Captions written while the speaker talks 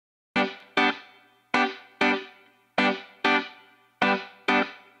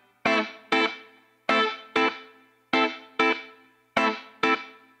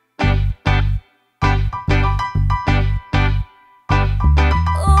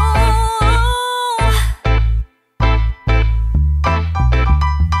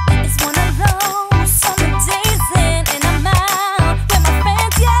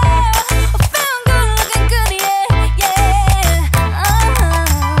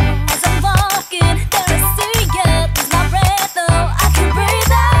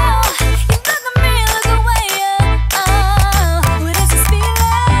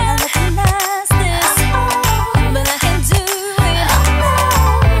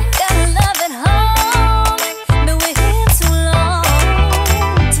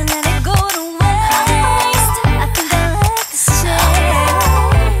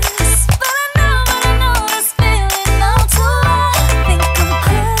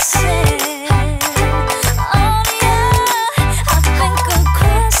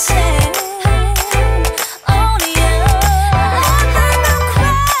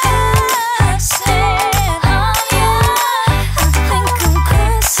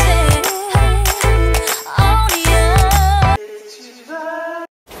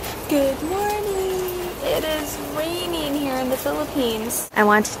I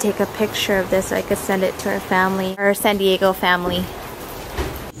want to take a picture of this so I could send it to our family, our San Diego family.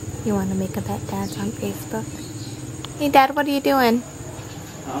 You want to make a pet dance on Facebook? Hey Dad, what are you doing?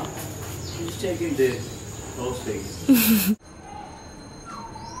 Huh? He's taking the posting.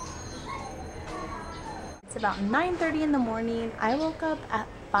 It's about 9:30 in the morning. I woke up at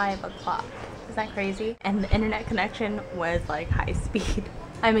 5 o'clock. Is that crazy? And the internet connection was like high speed.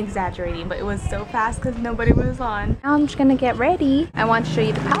 I'm exaggerating, but it was so fast because nobody was on. Now I'm just gonna get ready. I want to show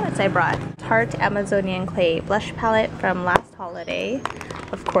you the palettes I brought. Tarte Amazonian Clay blush palette from last holiday.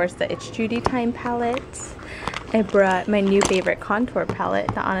 Of course, the Itsjudytime palette. I brought my new favorite contour palette,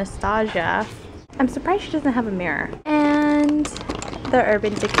 the Anastasia. I'm surprised she doesn't have a mirror. And the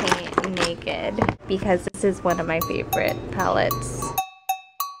Urban Decay Naked, because this is one of my favorite palettes.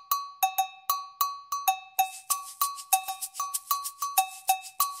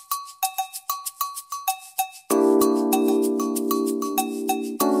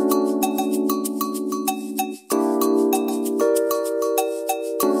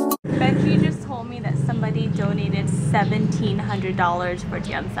 Benji just told me that somebody donated $1,700 for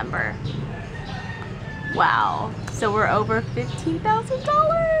Dancember. Wow. So we're over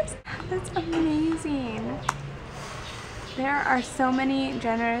 $15,000? That's amazing. There are so many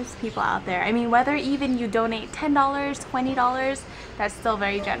generous people out there. I mean, whether even you donate $10, $20, that's still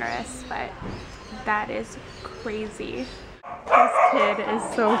very generous, but that is crazy. This kid is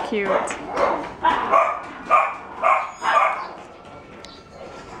so cute.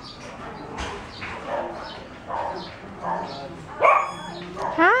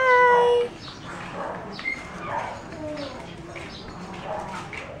 Hi!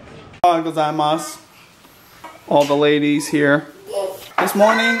 Gozaimasu. All the ladies here. This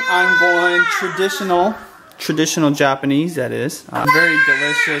morning I'm going traditional Japanese, that is. Very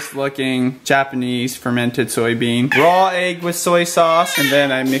delicious looking Japanese fermented soybean. Raw egg with soy sauce, and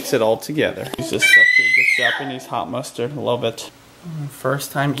then I mix it all together. Use this stuff too, just Japanese hot mustard, love it.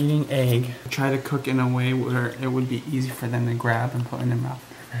 First time eating egg. Try to cook in a way where it would be easy for them to grab and put in their mouth.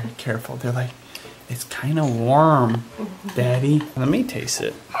 They're very careful. They're like, it's kind of warm, Daddy. Let me taste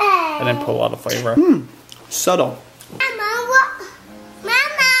it. I didn't put a lot of flavor. Subtle.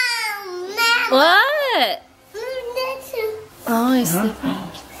 What? Oh, I see.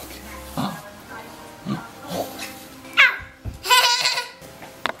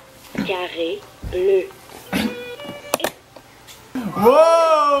 Carré bleu.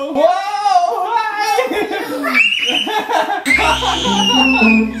 Whoa! Whoa!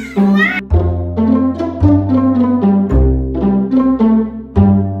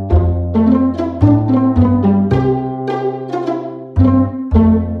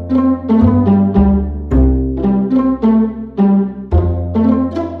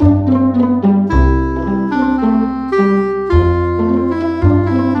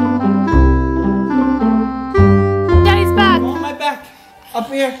 Up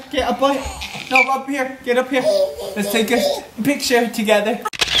here, get up here. No, up here, get up here. Let's take a picture together.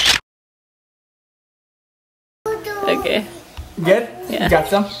 Okay. Good? Yeah. You got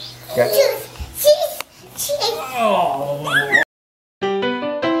some? Good. Oh.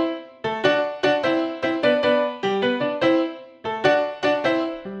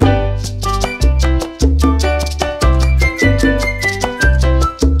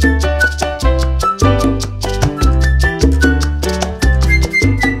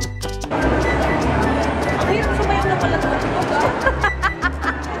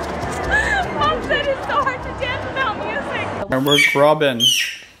 We're grubbing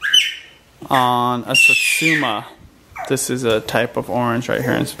on a Satsuma. This is a type of orange right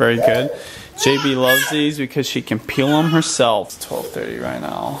here, and it's very good. JB loves these because she can peel them herself. It's 12:30 right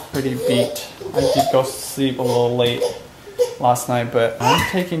now. Pretty beat. I did go to sleep a little late last night, but I'm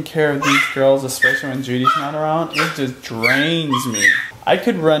taking care of these girls, especially when Judy's not around. It just drains me. I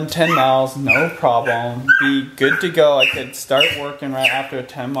could run 10 miles, no problem, be good to go. I could start working right after a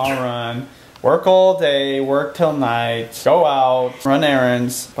 10-mile run. Work all day, work till night, go out, run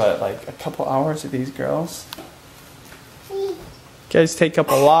errands, but like a couple hours of these girls. Guys take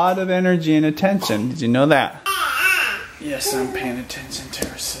up a lot of energy and attention. Did you know that? Yes, I'm paying attention to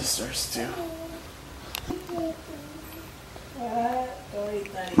her sisters too.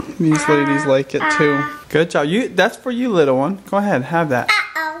 These ladies like it too. Good job. That's for you, little one. Go ahead, have that.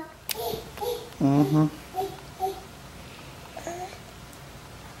 Mm-hmm.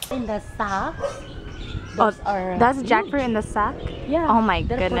 In the sack. Oh, that's jackfruit in the sack? Yeah. Oh my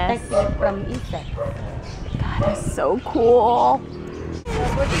they're goodness. protected from insects. That is so cool.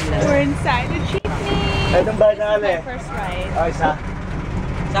 We're inside the jeepney. This is my first ride.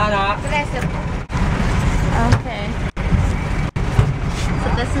 Okay.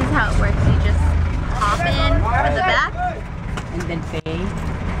 this is how it works. You just hop in from the back. And then pay.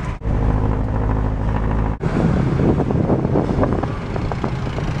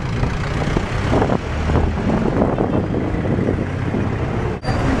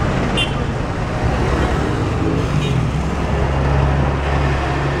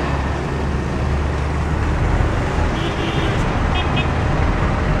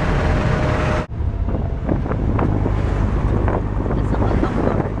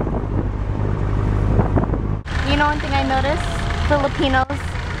 One thing I noticed, Filipinos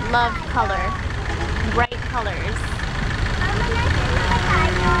love color, bright colors.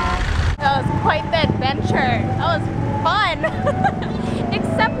 That was quite the adventure. That was fun.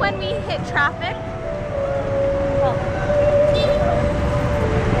 Except when we hit traffic.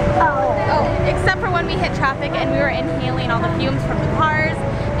 Except for when we hit traffic and we were inhaling all the fumes from the cars.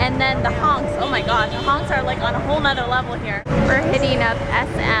 And then the honks, oh my god, the honks are like on a whole nother level here. We're hitting up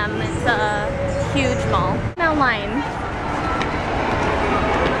SM, it's a huge mall. No line.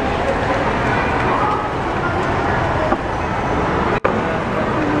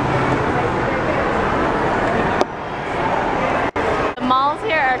 The malls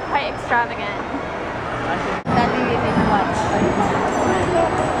here are quite extravagant. That we didn't watch.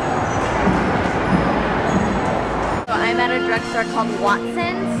 So I'm at a drugstore called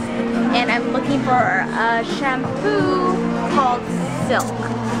Watson's and I'm looking for a shampoo called Silk,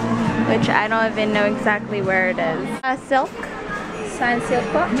 which I don't even know exactly where it is. Silk? Sunsilk.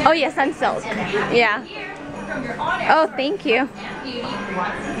 Oh yeah, Sunsilk. Yeah. Oh, thank you.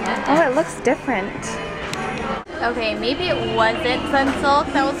 Oh, it looks different. Okay, maybe it wasn't Sunsilk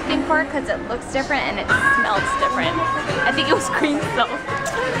that I was looking for because it looks different and it smells different. I think it was Cream Silk.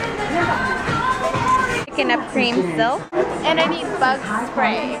 Picking up Cream Silk. And I need bug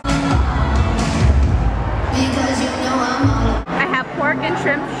spray. I have pork and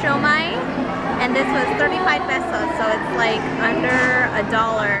shrimp shumai, and this was 35 pesos, so it's like under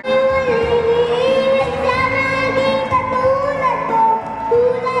 $1.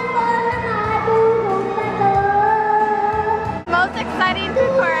 Most exciting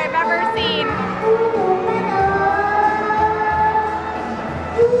food court I've ever seen.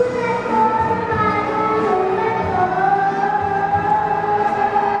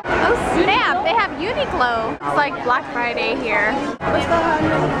 Snap, they have Uniqlo. It's like Black Friday here.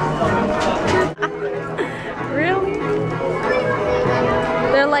 Really?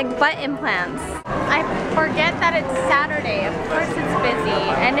 They're like butt implants. I forget that it's Saturday. Of course it's busy.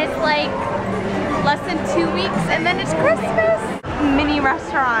 And it's like less than 2 weeks and then it's Christmas. Mini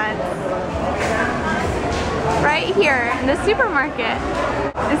restaurants. Right here in the supermarket.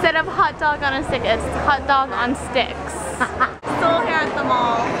 Instead of hot dog on a stick, it's hot dog on sticks. Still here at the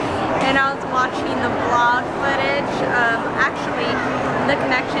mall. And I was watching the vlog footage. Actually, the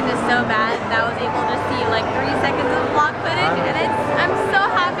connection is so bad that I was able to see like 3 seconds of vlog footage, and I'm so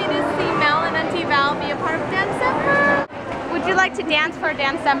happy to see Mel and Auntie Val be a part of Dancember. Would you like to dance for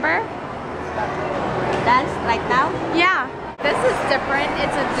Dancember? Dance right now? Yeah. This is different.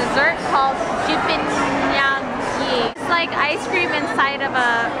 It's a dessert called julianna. It's like ice cream inside of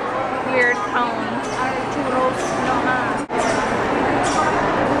a weird cone.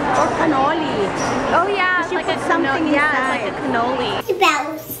 Or cannoli. Oh yeah, it's like a something inside. Yeah, it's like a cannoli.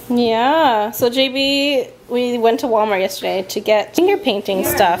 Yeah, so JB, we went to Walmart yesterday to get finger painting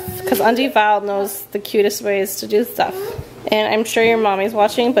stuff because Auntie Val knows the cutest ways to do stuff. And I'm sure your mommy's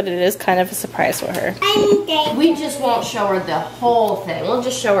watching, but it is kind of a surprise for her. We just won't show her the whole thing. We'll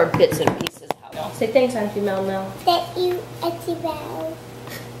just show her bits and pieces. Say thanks, Auntie Mel now. Thank you, Auntie Val.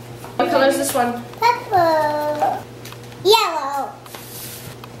 What color is this one? Purple. Yellow.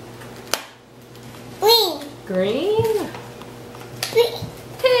 Green. Green. Green.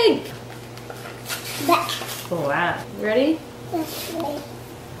 Pink. Black. Wow. You ready? This way.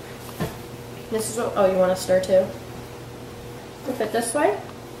 This is what, oh, you want to stir too? Flip it this way.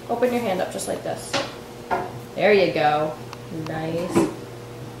 Open your hand up just like this. There you go. Nice.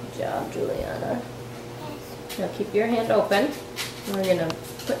 Good job, Juliana. Now keep your hand open. We're going to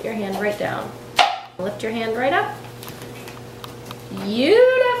put your hand right down. Lift your hand right up.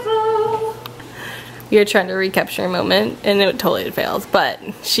 Beautiful. You're trying to recapture a moment, and it totally failed. But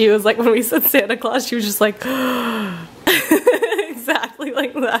she was like, when we said Santa Claus, she was just like, exactly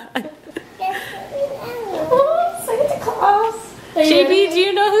like that. Oh, Santa Claus. JB, do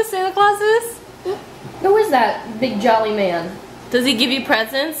you know who Santa Claus is? Who is that big jolly man? Does he give you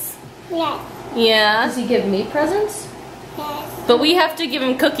presents? Yes. Yeah. Does he give me presents? Yes. But we have to give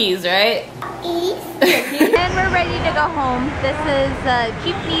him cookies, right? East. And we're ready to go home. This is a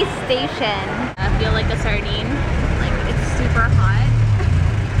jeepney station. I feel like a sardine. Like, it's super hot.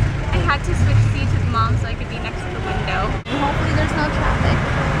 had to switch seats with Mom so I could be next to the window. And hopefully there's no traffic,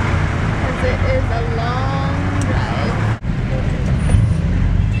 because it is a long drive.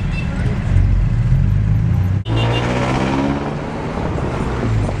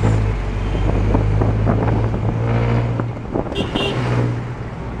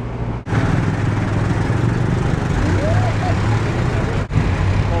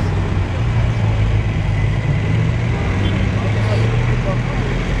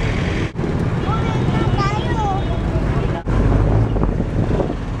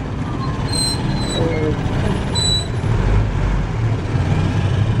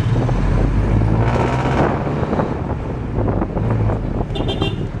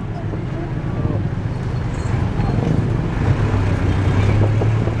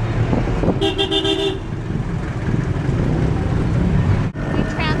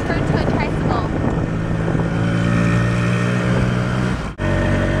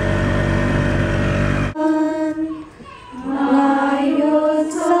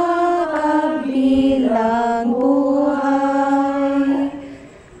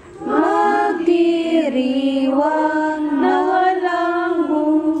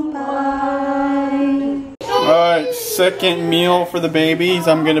 Second meal for the babies.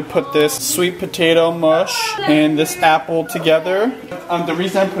 I'm gonna put this sweet potato mush and this apple together. The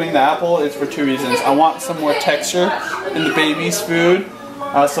reason I'm putting the apple is for two reasons. I want some more texture in the baby's food,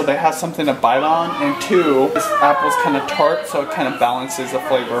 so they have something to bite on, and two, this apple's kind of tart, so it kind of balances the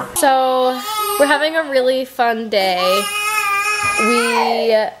flavor. So we're having a really fun day.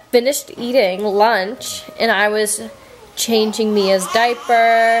 We finished eating lunch, and I was changing Mia's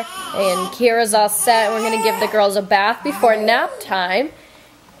diaper, and Kira's all set. We're gonna give the girls a bath before nap time,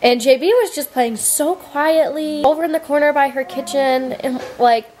 and JB was just playing so quietly over in the corner by her kitchen, and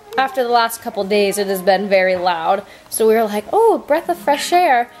like after the last couple days it has been very loud, so we were like, oh, breath of fresh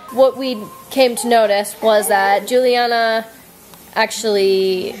air. What we came to notice was that Julianna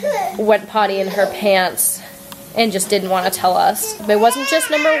actually went potty in her pants and just didn't want to tell us. But it wasn't just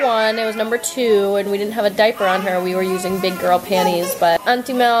number one, it was number two, and we didn't have a diaper on her. We were using big girl panties, but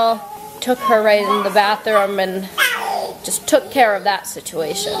Auntie Mel took her right in the bathroom and just took care of that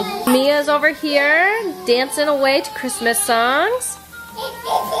situation. Mia's over here dancing away to Christmas songs.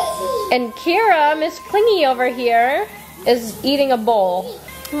 And Kira, Miss Clingy over here, is eating a bowl.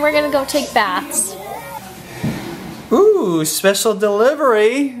 And we're gonna go take baths. Ooh, special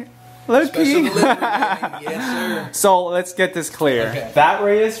delivery. Looky. Yes, sir. So let's get this clear. Okay. That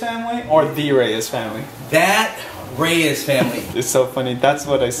Reyes family or the Reyes family? That Reyes family. It's so funny. That's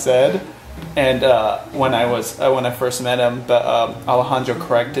what I said. And when I first met him, but Alejandro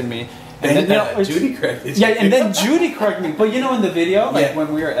corrected me. And then, Judy corrected you. Yeah, and then Judy corrected me. But in the video, like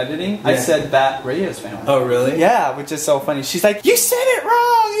when we were editing, I said that Reyes family. Oh, really? Yeah, which is so funny. She's like, you said it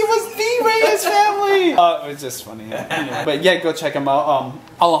wrong. It was the Reyes family. It was just funny. Anyway, but yeah, go check him out.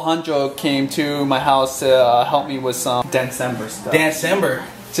 Alejandro came to my house to help me with some Dancember stuff. Dancember.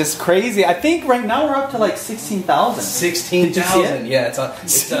 Just crazy. I think right now we're up to like 16,000. 16,000. Yeah, it's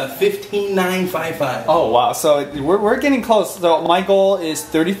 15,955. Oh wow! So we're getting close. So my goal is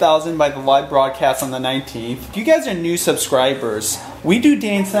 30,000 by the live broadcast on the 19th. If you guys are new subscribers, we do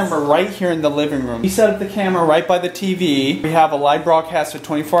Dancember right here in the living room. We set up the camera right by the TV. We have a live broadcast for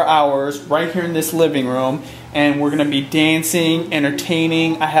 24 hours right here in this living room. And we're going to be dancing,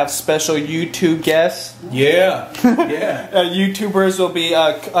 entertaining. I have special YouTube guests. Yeah, yeah. YouTubers will be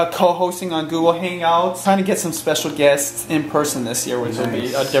co-hosting on Google Hangouts. Trying to get some special guests in person this year, which will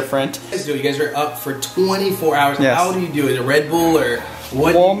be different. So you guys are up for 24 hours. Yes. How do you do it? A Red Bull or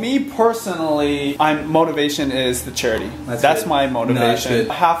what? Well, me personally, motivation is the charity. That's my motivation.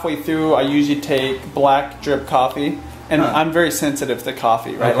 No, halfway through, I usually take black drip coffee. And I'm very sensitive to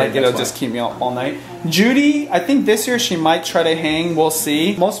coffee, right? Okay, like it'll just keep me up all night. Judy, I think this year she might try to hang. We'll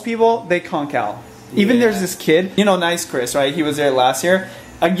see. Most people, they conk out. Even there's this kid, Nice Chris, right? He was there last year.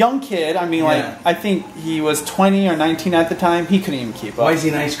 A young kid, I mean, like, I think he was 20 or 19 at the time. He couldn't even keep up. Why is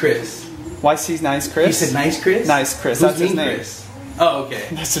he Nice Chris? Why is he Nice Chris? He said Nice Chris? Nice Chris, Who's that's his name. Chris? Oh, okay.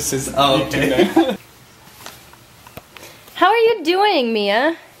 That's just his YouTube name. How are you doing,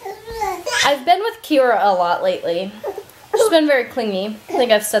 Mia? I've been with Kira a lot lately. She's been very clingy. I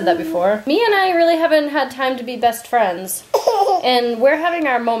think I've said that before. Mia and I really haven't had time to be best friends. And we're having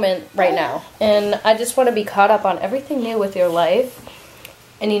our moment right now. And I just want to be caught up on everything new with your life.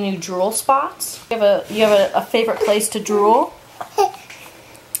 Any new drool spots? You have a favorite place to drool?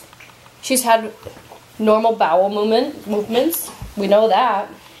 She's had normal bowel movements. We know that.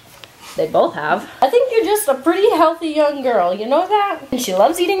 They both have. I think you're just a pretty healthy young girl. You know that? And she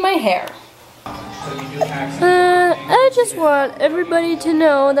loves eating my hair. So you I just want everybody to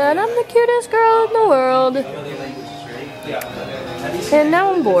know that I'm the cutest girl in the world. And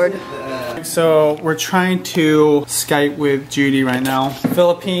now I'm bored. So we're trying to Skype with Judy right now.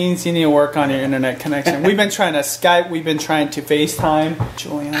 Philippines, you need to work on your internet connection. We've been trying to Skype, we've been trying to FaceTime.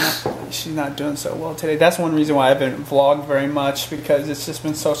 Julianna, she's not doing so well today. That's one reason why I haven't vlogged very much, because it's just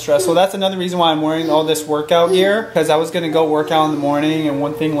been so stressful. That's another reason why I'm wearing all this workout gear, because I was going to go work out in the morning and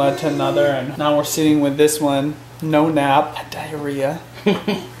one thing led to another, and now we're sitting with this one. No nap, diarrhea.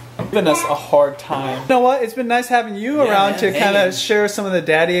 Given us a hard time. You know what? It's been nice having you around to kind of share some of the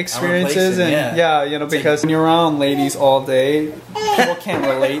daddy experiences, and yeah, you know, because when you're around ladies all day, people can't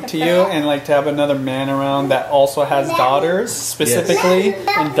relate to you, and like to have another man around that also has daughters specifically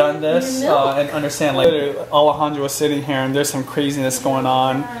and done this and understand. Like Alejandro was sitting here and there's some craziness going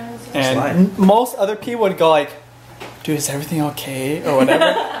on, and most other people would go like, "Dude, is everything okay?" or whatever,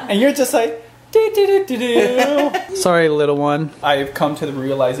 and you're just like. Sorry, little one. I've come to the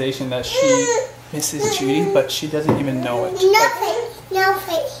realization that she misses Judy, but she doesn't even know it.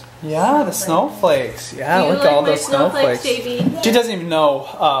 Snowflakes. Yeah, the snowflakes. Yeah, look at all those snowflakes. She doesn't even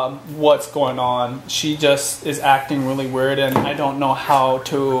know what's going on. She just is acting really weird, and I don't know how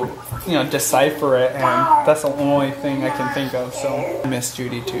to, you know, decipher it. And that's the only thing I can think of. So I miss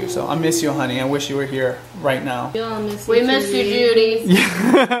Judy too. So I miss you, honey. I wish you were here right now. We miss you, Judy.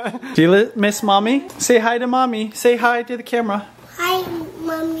 Do you miss mommy? Say hi to mommy. Say hi to the camera. Hi,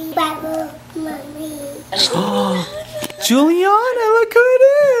 mommy. Bye, mommy. Julianna, look who it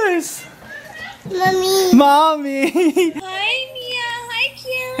is! Mommy. Mommy! Hi, Mia. Hi,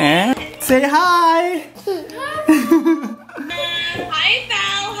 Kira. And say hi! Hi,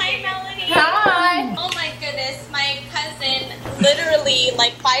 Val. Hi, Melanie. Hi. Oh my goodness, my cousin literally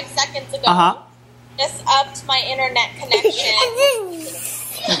like 5 seconds ago just upped my internet connection.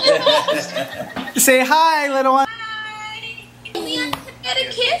 Say hi, little one. Hi. Leon, get a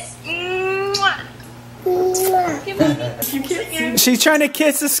kiss? Mwah. She's trying to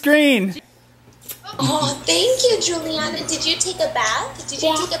kiss the screen. Oh, thank you, Julianna. Did you take a bath? Did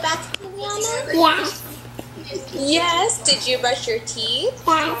you take a bath, Julianna? Yeah. Yes. Did you brush your teeth?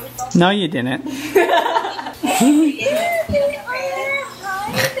 Yeah. No, you didn't. Hi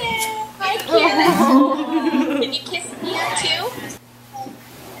there. Hi, Kiana. Can you kiss Mia too?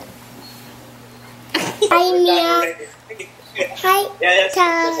 Hi, Mia. Hi,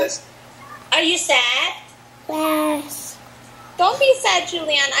 Tom. Are you sad? Yes. Don't be sad,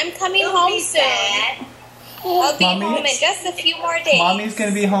 Julianne. I'm coming home soon. I'll be Mommy? home in just a few more days. Mommy's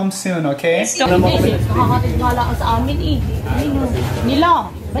gonna be home soon, okay? Kakatid nga lang sa amin eh. Nila.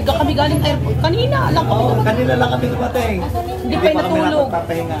 Ba't ka kami galing airport? Kanina lang kami. Kanina lang kami dumating. Hindi pa natulog.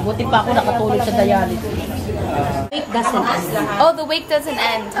 Buti pa ako nakatulog sa dialysis. Oh, the wake doesn't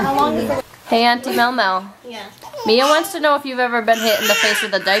end. How long is the Hey, Auntie Mel Mel. Yeah. Mia wants to know if you've ever been hit in the face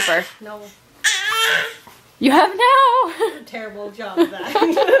with a diaper. No. You have now. Terrible job of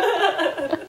that.